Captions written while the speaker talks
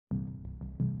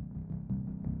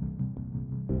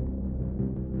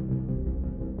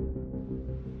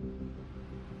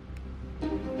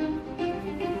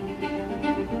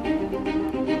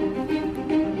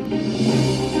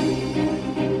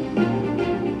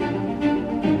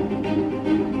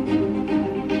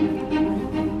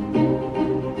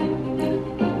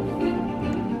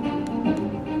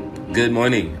Good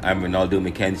morning, I'm Ronaldo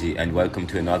McKenzie, and welcome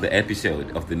to another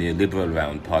episode of the Neoliberal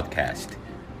Round podcast.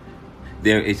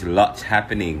 There is lots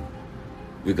happening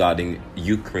regarding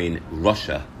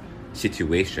Ukraine-Russia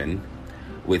situation,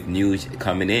 with news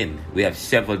coming in. We have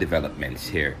several developments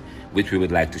here, which we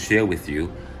would like to share with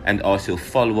you, and also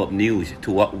follow-up news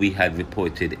to what we had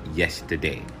reported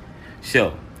yesterday.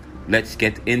 So, let's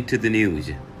get into the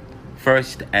news.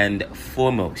 First and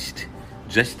foremost,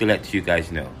 just to let you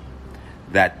guys know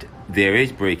that there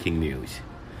is breaking news.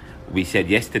 We said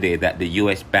yesterday that the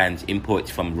US bans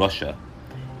imports from Russia,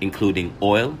 including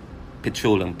oil,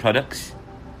 petroleum products,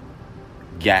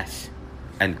 gas,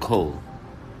 and coal.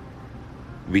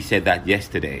 We said that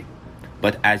yesterday.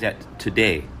 But as at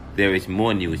today, there is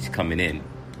more news coming in.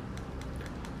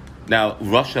 Now,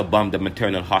 Russia bombed a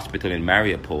maternal hospital in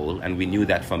Mariupol, and we knew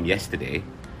that from yesterday.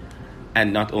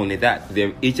 And not only that,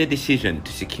 there is a decision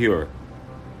to secure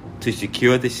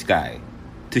the sky,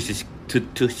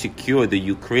 to secure the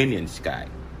Ukrainian sky.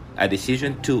 A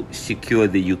decision to secure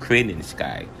the Ukrainian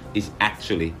sky is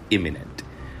actually imminent.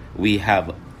 We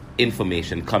have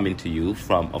information coming to you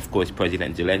from, of course,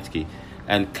 President Zelensky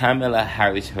and Kamala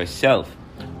Harris herself,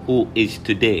 who is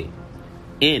today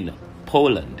in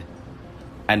Poland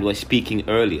and was speaking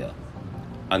earlier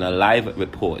on a live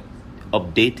report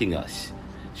updating us.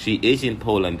 She is in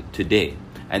Poland today,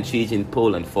 and she is in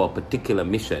Poland for a particular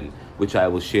mission, which I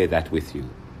will share that with you.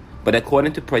 But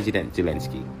according to President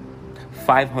Zelensky,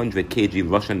 500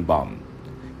 kg Russian bomb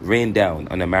rained down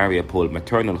on a Mariupol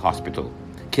maternal hospital,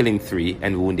 killing 3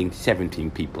 and wounding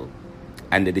 17 people.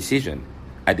 And a decision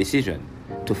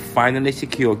to finally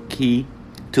secure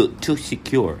to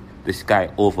secure the sky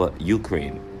over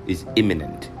Ukraine is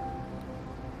imminent.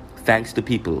 Thanks to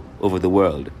people over the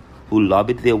world who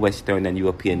lobbied their Western and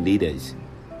European leaders.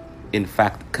 In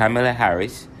fact, Kamala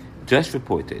Harris just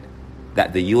reported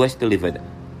that the US delivered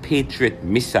Patriot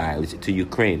missiles to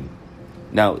Ukraine.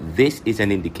 Now, this is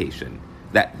an indication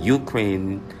that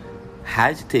Ukraine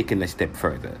has taken a step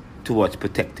further towards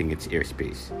protecting its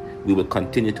airspace. We will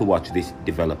continue to watch this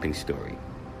developing story.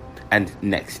 And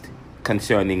next,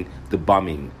 concerning the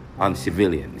bombing on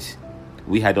civilians,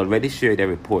 we had already shared a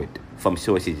report from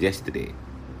sources yesterday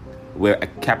where a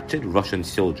captured Russian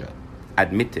soldier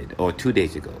admitted, or 2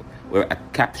 days ago, where a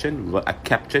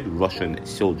captured Russian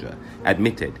soldier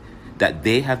admitted that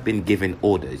they have been given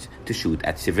orders to shoot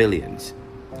at civilians.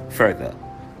 Further,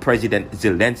 President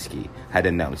Zelensky had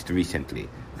announced recently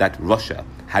that Russia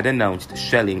had announced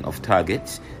shelling of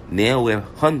targets near where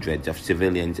hundreds of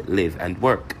civilians live and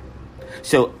work.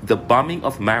 So the bombing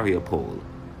of Mariupol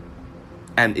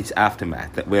and its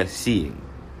aftermath that we're seeing,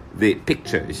 the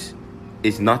pictures,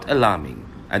 is not alarming,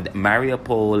 and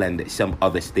Mariupol and some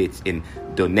other states in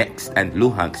Donetsk and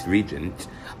Luhansk regions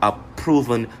are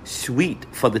proven sweet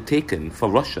for the taken for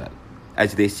Russia,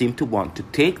 as they seem to want to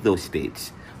take those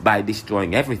states by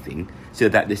destroying everything so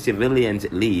that the civilians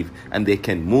leave and they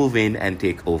can move in and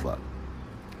take over.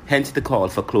 Hence the call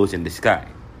for closing the sky.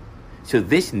 So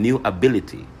this new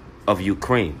ability of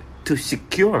Ukraine to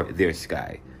secure their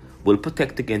sky will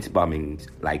protect against bombings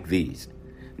like these.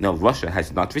 Now, Russia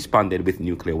has not responded with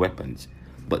nuclear weapons,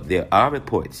 but there are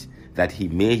reports that he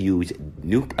may use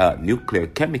nuclear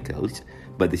chemicals,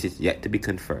 but this is yet to be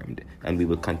confirmed, and we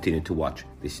will continue to watch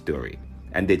this story.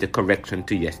 And there's a correction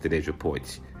to yesterday's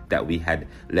reports that we had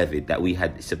levied, that we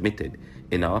had submitted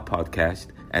in our podcast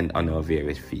and on our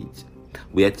various feeds.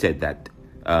 We had said that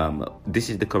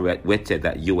we had said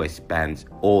that US bans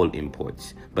all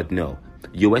imports, but no,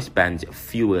 US bans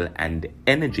fuel and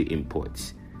energy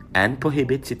imports and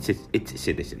prohibits its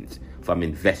citizens from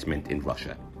investment in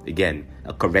Russia. Again,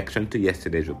 a correction to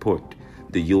yesterday's report.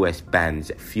 The US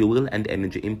bans fuel and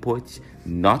energy imports,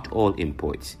 not all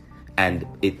imports, and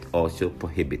it also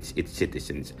prohibits its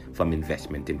citizens from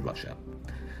investment in Russia.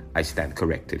 I stand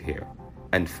corrected here.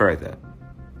 And further,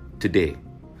 today,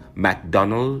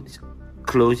 McDonald's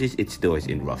closes its doors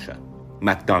in Russia.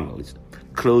 McDonald's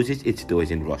closes its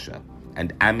doors in Russia,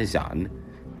 and Amazon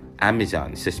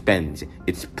suspends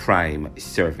its Prime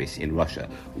service in Russia.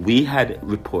 We had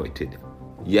reported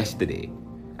yesterday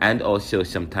and also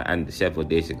several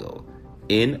days ago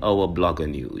in our blogger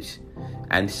news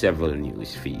and several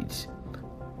news feeds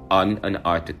on an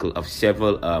article of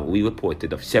we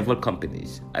reported of several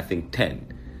companies, I think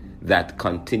 10, that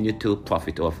continue to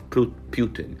profit off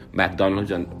Putin.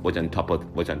 McDonald's was on top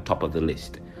of the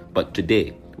list. But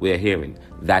today, we are hearing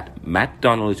that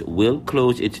McDonald's will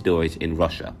close its doors in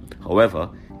Russia. However,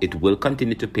 it will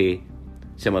continue to pay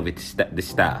some of the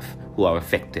staff who are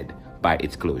affected by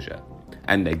its closure.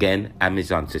 And again,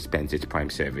 Amazon suspends its Prime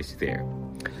service there.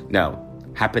 Now,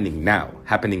 happening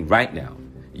right now,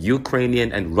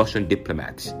 Ukrainian and Russian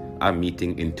diplomats are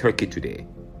meeting in Turkey today.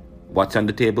 What's on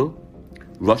the table?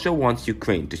 Russia wants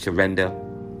Ukraine to surrender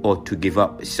or to give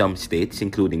up some states,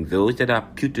 including those that are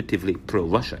putatively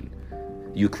pro-Russian.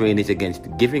 Ukraine is against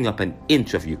giving up an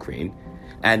inch of Ukraine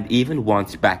and even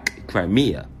wants back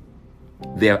Crimea.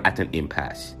 They're at an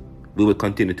impasse. We will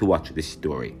continue to watch this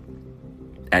story.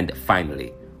 And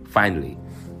finally,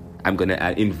 I'm going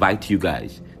to invite you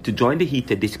guys to join the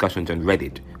heated discussions on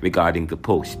Reddit regarding the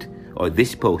post, or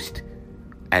this post,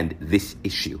 and this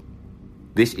issue.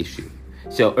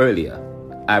 So earlier,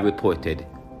 I reported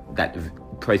that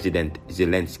President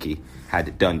Zelensky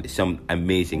had done some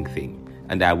amazing thing,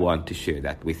 and I want to share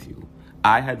that with you.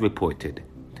 I reported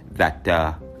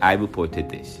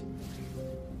this.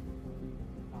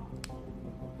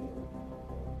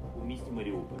 У місті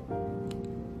Маріуполь.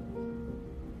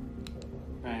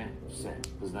 Все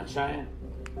визначає,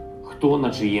 хто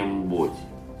на чиєму боці.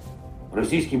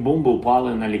 Російські бомби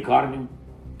впали на лікарню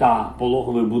та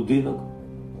пологовий будинок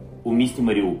у місті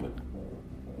Маріуполь.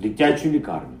 Дитячу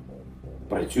лікарню,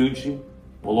 працюючий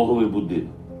пологовий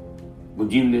будинок.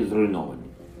 Будівлі зруйновані.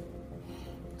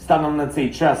 Станом на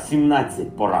цей час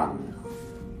 17 поранених.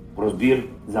 Розбір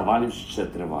завалів ще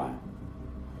триває.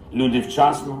 Люди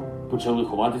вчасно почали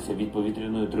ховатися від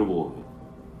повітряної тривоги.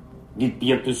 Від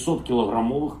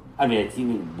 500-кілограмових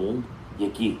авіаційних бомб,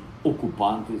 які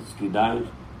окупанти скидають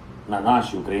на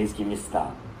наші українські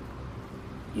міста.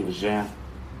 І вже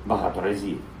багато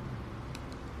разів.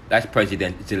 That's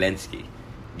President Zelensky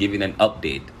giving an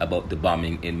update about the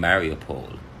bombing in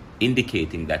Mariupol,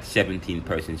 indicating that 17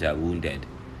 persons are wounded.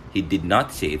 He did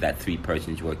not say that 3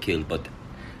 persons were killed, but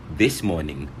this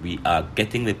morning we are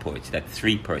getting reports that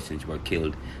 3 persons were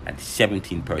killed and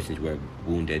 17 persons were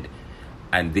wounded.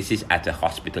 And this is at a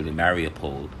hospital in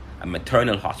Mariupol, a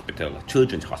maternal hospital, a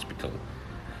children's hospital.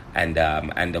 And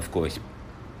of course,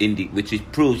 which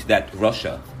proves that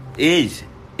Russia is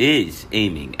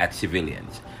aiming at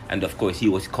civilians. And of course, he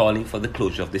was calling for the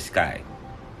closure of the sky.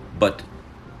 But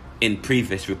in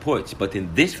previous reports, but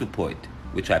in this report,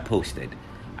 which I posted,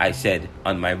 I said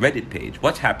on my Reddit page,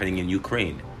 what's happening in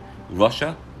Ukraine?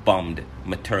 Russia bombed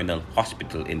maternal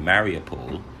hospital in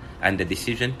Mariupol, and the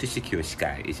decision to secure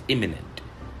sky is imminent.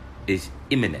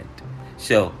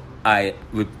 So I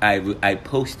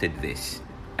posted this,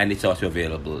 and it's also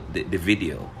available, the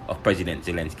video of President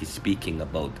Zelensky speaking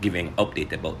about, giving an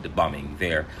update about the bombing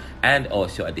there, and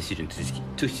also a decision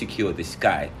to secure the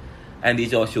sky. And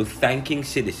he's also thanking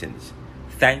citizens,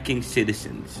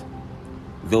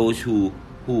 those who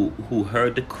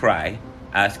heard the cry,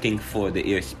 asking for the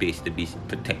airspace to be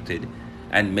protected.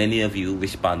 And many of you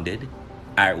responded.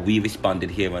 We responded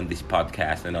here on this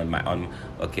podcast and on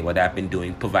what I've been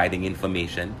doing, providing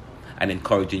information and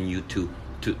encouraging you to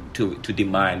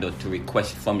demand or to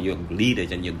request from your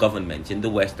leaders and your governments in the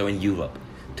West or in Europe,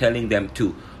 telling them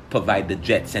to provide the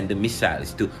jets and the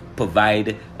missiles, to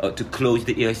provide, to close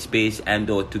the airspace and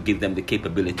or to give them the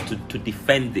capability to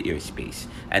defend the airspace.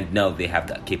 And now they have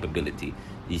that capability.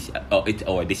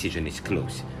 Our decision is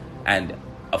close. And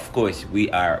of course, we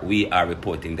are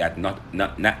reporting that not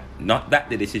that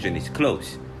the decision is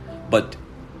close, but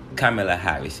Kamala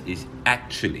Harris is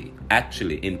actually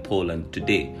in Poland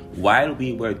today, while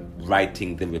we were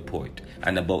writing the report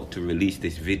and about to release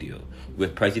this video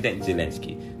with President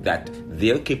Zelensky, that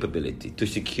their capability to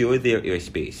secure their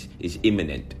airspace is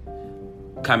imminent.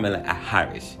 Kamala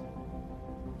Harris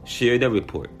shared a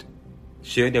report,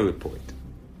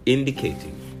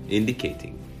 indicating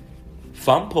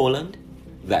from Poland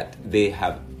that they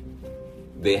have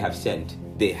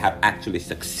actually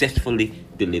successfully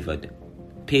delivered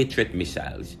Patriot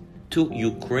missiles to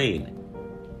Ukraine,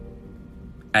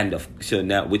 and so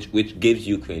now which gives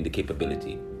Ukraine the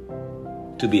capability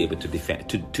to be able to defend,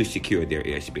 to secure their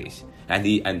airspace.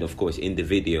 And of course, in the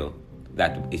video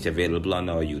that is available on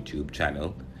our YouTube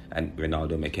channel and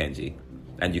Ronaldo McKenzie,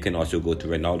 and you can also go to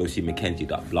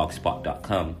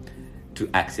ronaldocmckenzie.blogspot.com to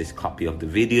access copy of the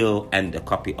video and a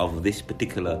copy of this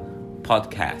particular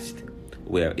podcast,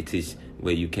 where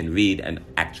you can read and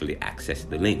actually access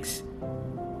the links.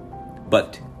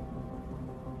 But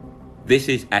this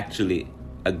is actually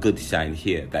a good sign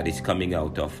here that is coming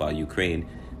out of Ukraine,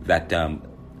 that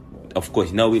of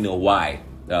course now we know why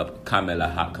Kamala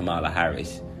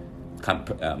Harris,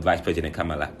 Vice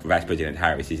President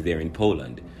Harris is there in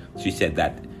Poland. She said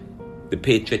that the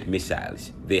Patriot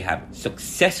missiles, they have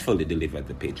successfully delivered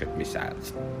the Patriot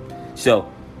missiles. So,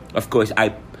 of course,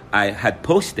 I had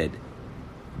posted,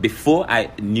 before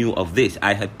I knew of this,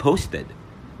 I had posted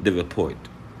the report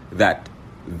that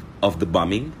of the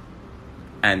bombing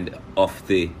and of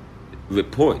the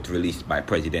report released by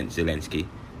President Zelensky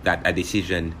that a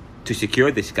decision to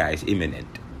secure the sky is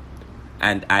imminent.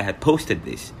 And I had posted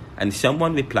this, and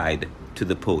someone replied to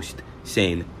the post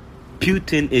saying,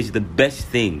 Putin is the best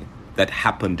thing that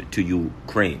happened to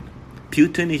Ukraine.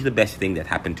 Putin is the best thing that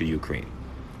happened to Ukraine.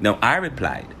 Now I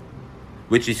replied,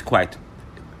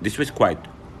 this was quite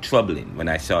troubling when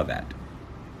I saw that.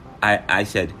 I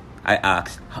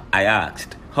asked,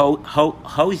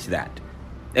 how is that?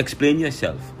 Explain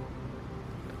yourself.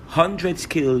 Hundreds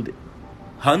killed,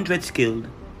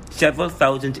 several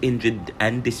thousand injured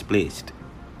and displaced.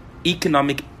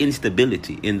 Economic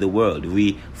instability in the world,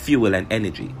 fuel and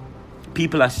energy.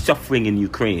 People are suffering in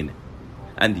Ukraine,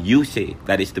 and you say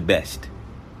that is the best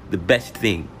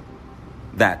thing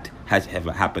that has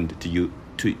ever happened to you,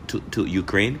 to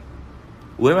Ukraine.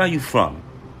 Where are you from?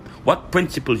 What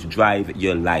principles drive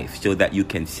your life so that you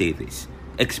can say this?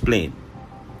 Explain.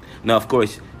 Now, of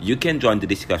course, you can join the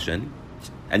discussion,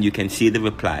 and you can see the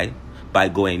reply by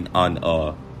going on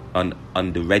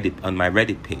the Reddit, on my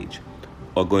Reddit page,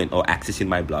 or accessing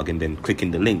my blog and then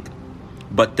clicking the link.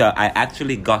 But I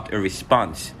actually got a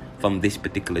response from this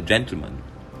particular gentleman,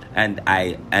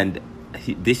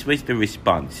 this was the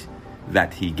response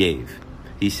that he gave.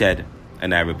 He said,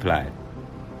 and I replied,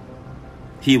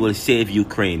 he will save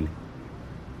Ukraine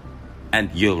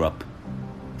and Europe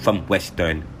from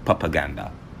Western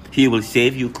propaganda. He will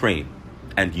save Ukraine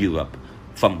and Europe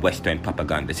from Western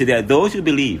propaganda. So there are those who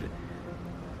believe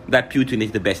that Putin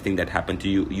is the best thing that happened to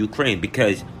Ukraine,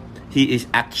 because he is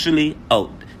actually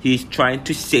out. He's trying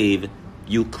to save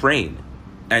Ukraine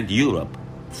and Europe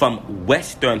from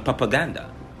Western propaganda.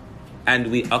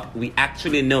 And we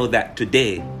actually know that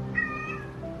today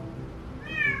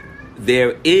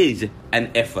there is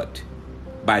an effort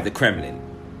by the Kremlin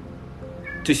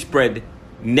to spread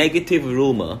negative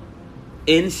rumor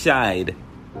inside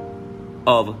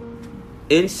of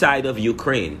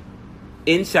Ukraine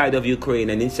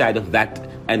and inside of that,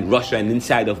 and Russia and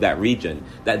inside of that region,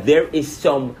 that there is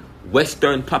some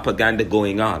Western propaganda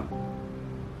going on,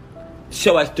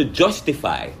 so as to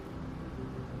justify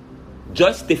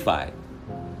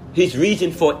his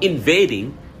reason for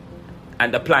invading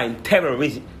and applying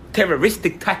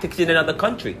terroristic tactics in another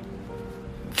country.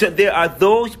 So there are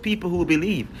those people who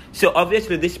believe. So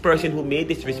obviously this person who made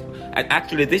this, and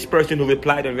actually this person who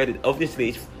replied on Reddit,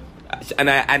 obviously, and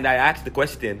I asked the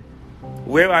question,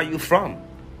 where are you from?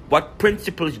 What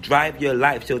principles drive your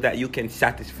life so that you can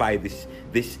satisfy this,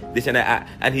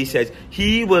 and he says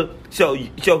he will. So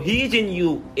he is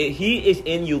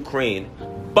in Ukraine,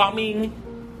 bombing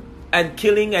and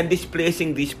killing and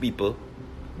displacing these people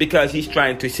because he's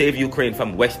trying to save Ukraine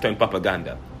from Western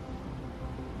propaganda.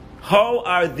 How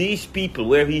are these people,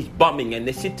 where he's bombing, and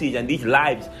the cities and these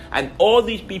lives and all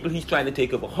these people he's trying to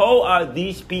take over, how are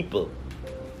these people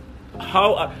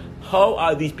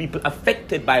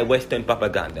affected by Western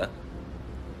propaganda?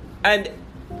 And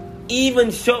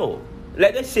even so,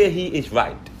 let us say he is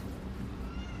right.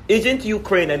 Isn't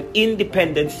Ukraine an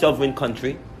independent sovereign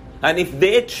country? And if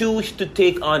they choose to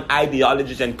take on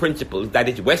ideologies and principles that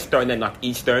is Western and not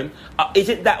Eastern,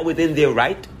 isn't that within their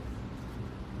right?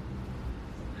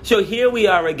 So here we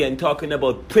are again talking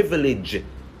about privilege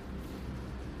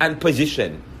and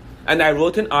position. And I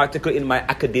wrote an article in my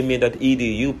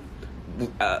academia.edu.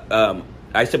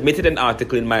 I submitted an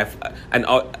article in my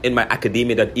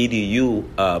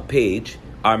academia.edu page,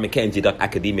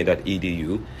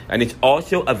 rmckenzie.academia.edu, and it's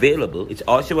also available.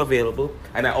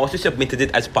 And I also submitted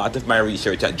it as part of my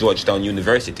research at Georgetown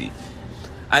University.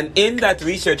 And in that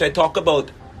research, I talk about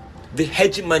the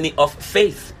hegemony of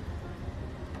faith.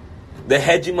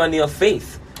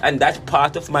 And that's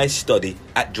part of my study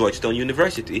at Georgetown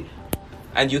University.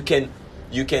 And you can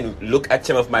look at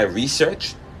some of my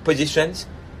research positions.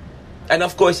 And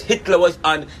of course, Hitler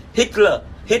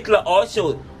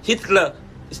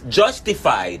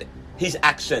justified his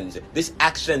actions, this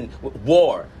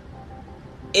war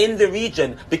in the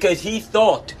region, because he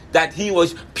thought that he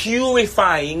was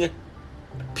purifying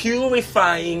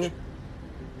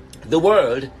the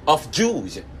world of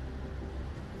Jews,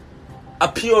 a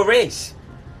pure race.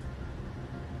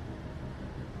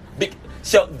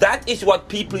 So that is what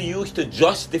people use to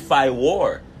justify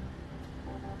war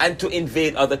and to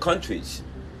invade other countries.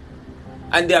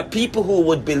 And there are people who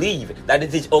would believe that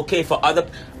it is okay for other,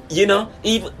 even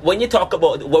when we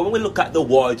look at the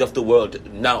wars of the world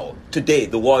now, today,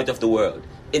 the wars of the world,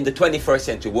 in the 21st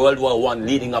century, World War I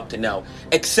leading up to now,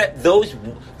 except those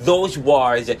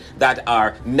wars that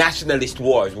are nationalist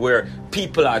wars, where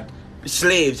people are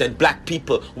slaves and black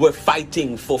people were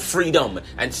fighting for freedom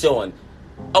and so on.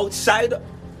 Outside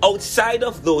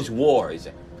of those wars,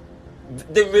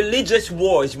 the religious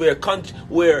wars where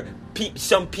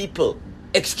some people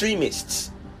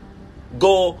extremists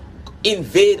go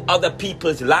invade other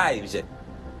people's lives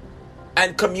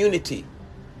and community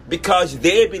because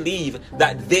they believe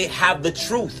that they have the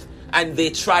truth, and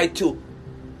they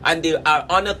are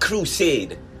on a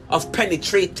crusade of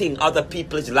penetrating other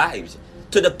people's lives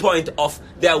to the point of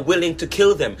they are willing to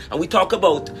kill them. And we talk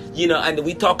about,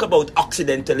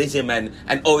 Occidentalism and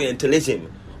Orientalism,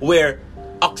 where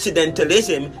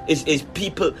Occidentalism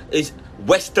is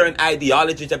Western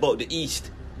ideologies about the East,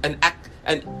 and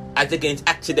as against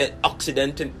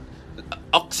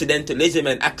Occidentalism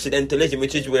and accidentalism,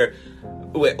 which is where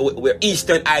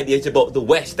Eastern ideas about the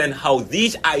West, and how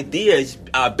these ideas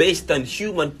are based on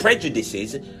human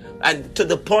prejudices, and to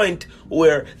the point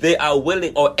where they are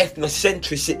willing, or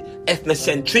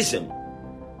ethnocentrism.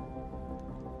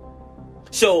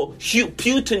 So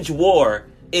Putin's war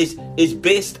is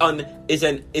based on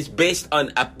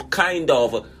a kind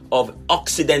of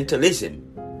Occidentalism,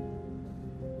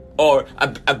 or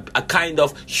a kind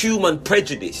of human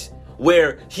prejudice,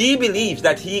 where he believes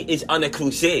that he is on a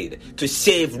crusade to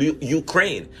save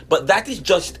Ukraine. But that is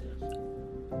just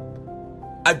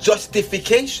a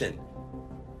justification.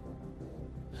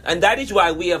 And that is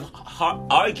why we have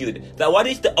argued that what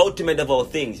is the ultimate of all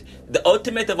things? The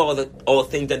ultimate of all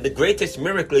things, and the greatest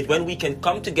miracle, is when we can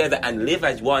come together and live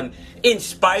as one in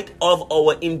spite of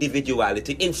our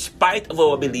individuality, in spite of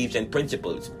our beliefs and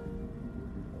principles.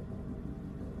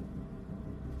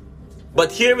 But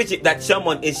here is it that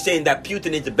someone is saying that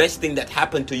Putin is the best thing that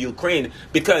happened to Ukraine,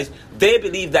 because they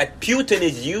believe that Putin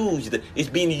is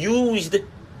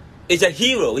a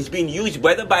hero, is being used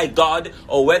whether by God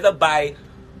or whether by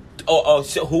or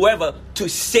whoever, to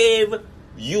save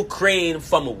Ukraine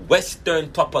from Western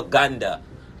propaganda,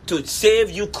 to save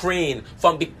Ukraine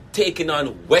from taking on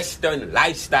Western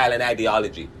lifestyle and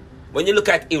ideology. When you look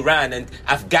at Iran and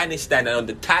Afghanistan and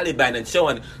the Taliban and so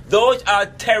on, those are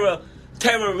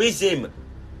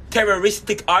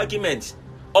terroristic arguments.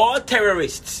 All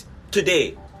terrorists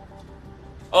today,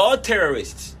 all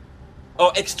terrorists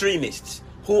or extremists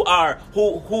who are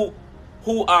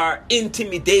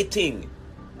intimidating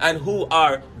and who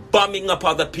are bombing up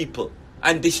other people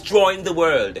and destroying the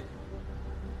world,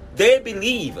 they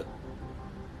believe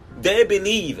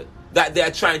that they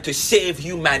are trying to save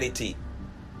humanity,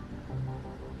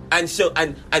 and so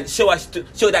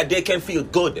that they can feel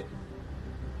good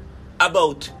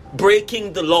about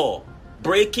breaking the law,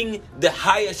 breaking the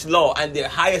highest law and their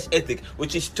highest ethic,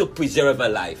 which is to preserve a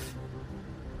life.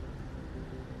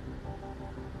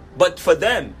 But for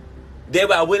them, they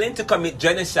were willing to commit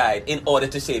genocide in order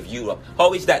to save Europe.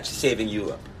 How is that saving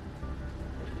Europe?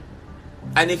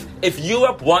 And if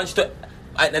Europe wants to,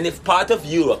 and if part of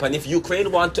Europe, and if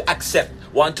Ukraine want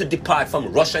to depart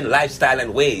from Russian lifestyle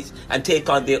and ways and take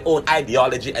on their own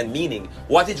ideology and meaning,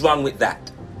 what is wrong with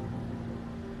that?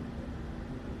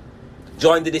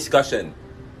 Join the discussion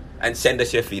and send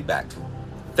us your feedback.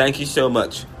 Thank you so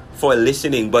much for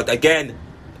listening. But again,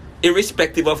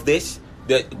 irrespective of this,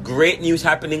 the great news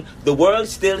happening, the world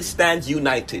still stands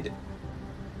united.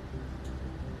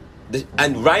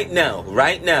 And right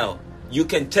now, you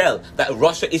can tell that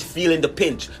Russia is feeling the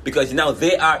pinch, because now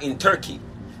they are in Turkey,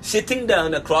 sitting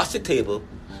down across the table,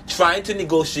 trying to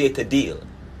negotiate a deal.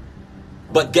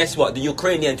 But guess what? The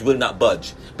Ukrainians will not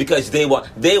budge, because they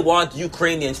want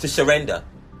Ukrainians to surrender.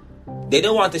 They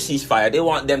don't want a ceasefire. They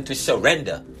want them to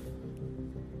surrender.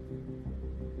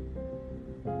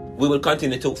 We will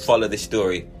continue to follow the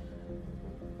story.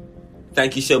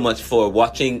 Thank you so much for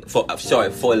listening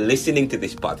to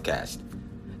this podcast.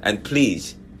 And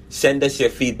please send us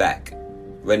your feedback.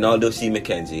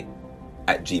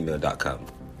 ReinaldoCMcKenzie@gmail.com.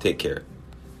 Take care.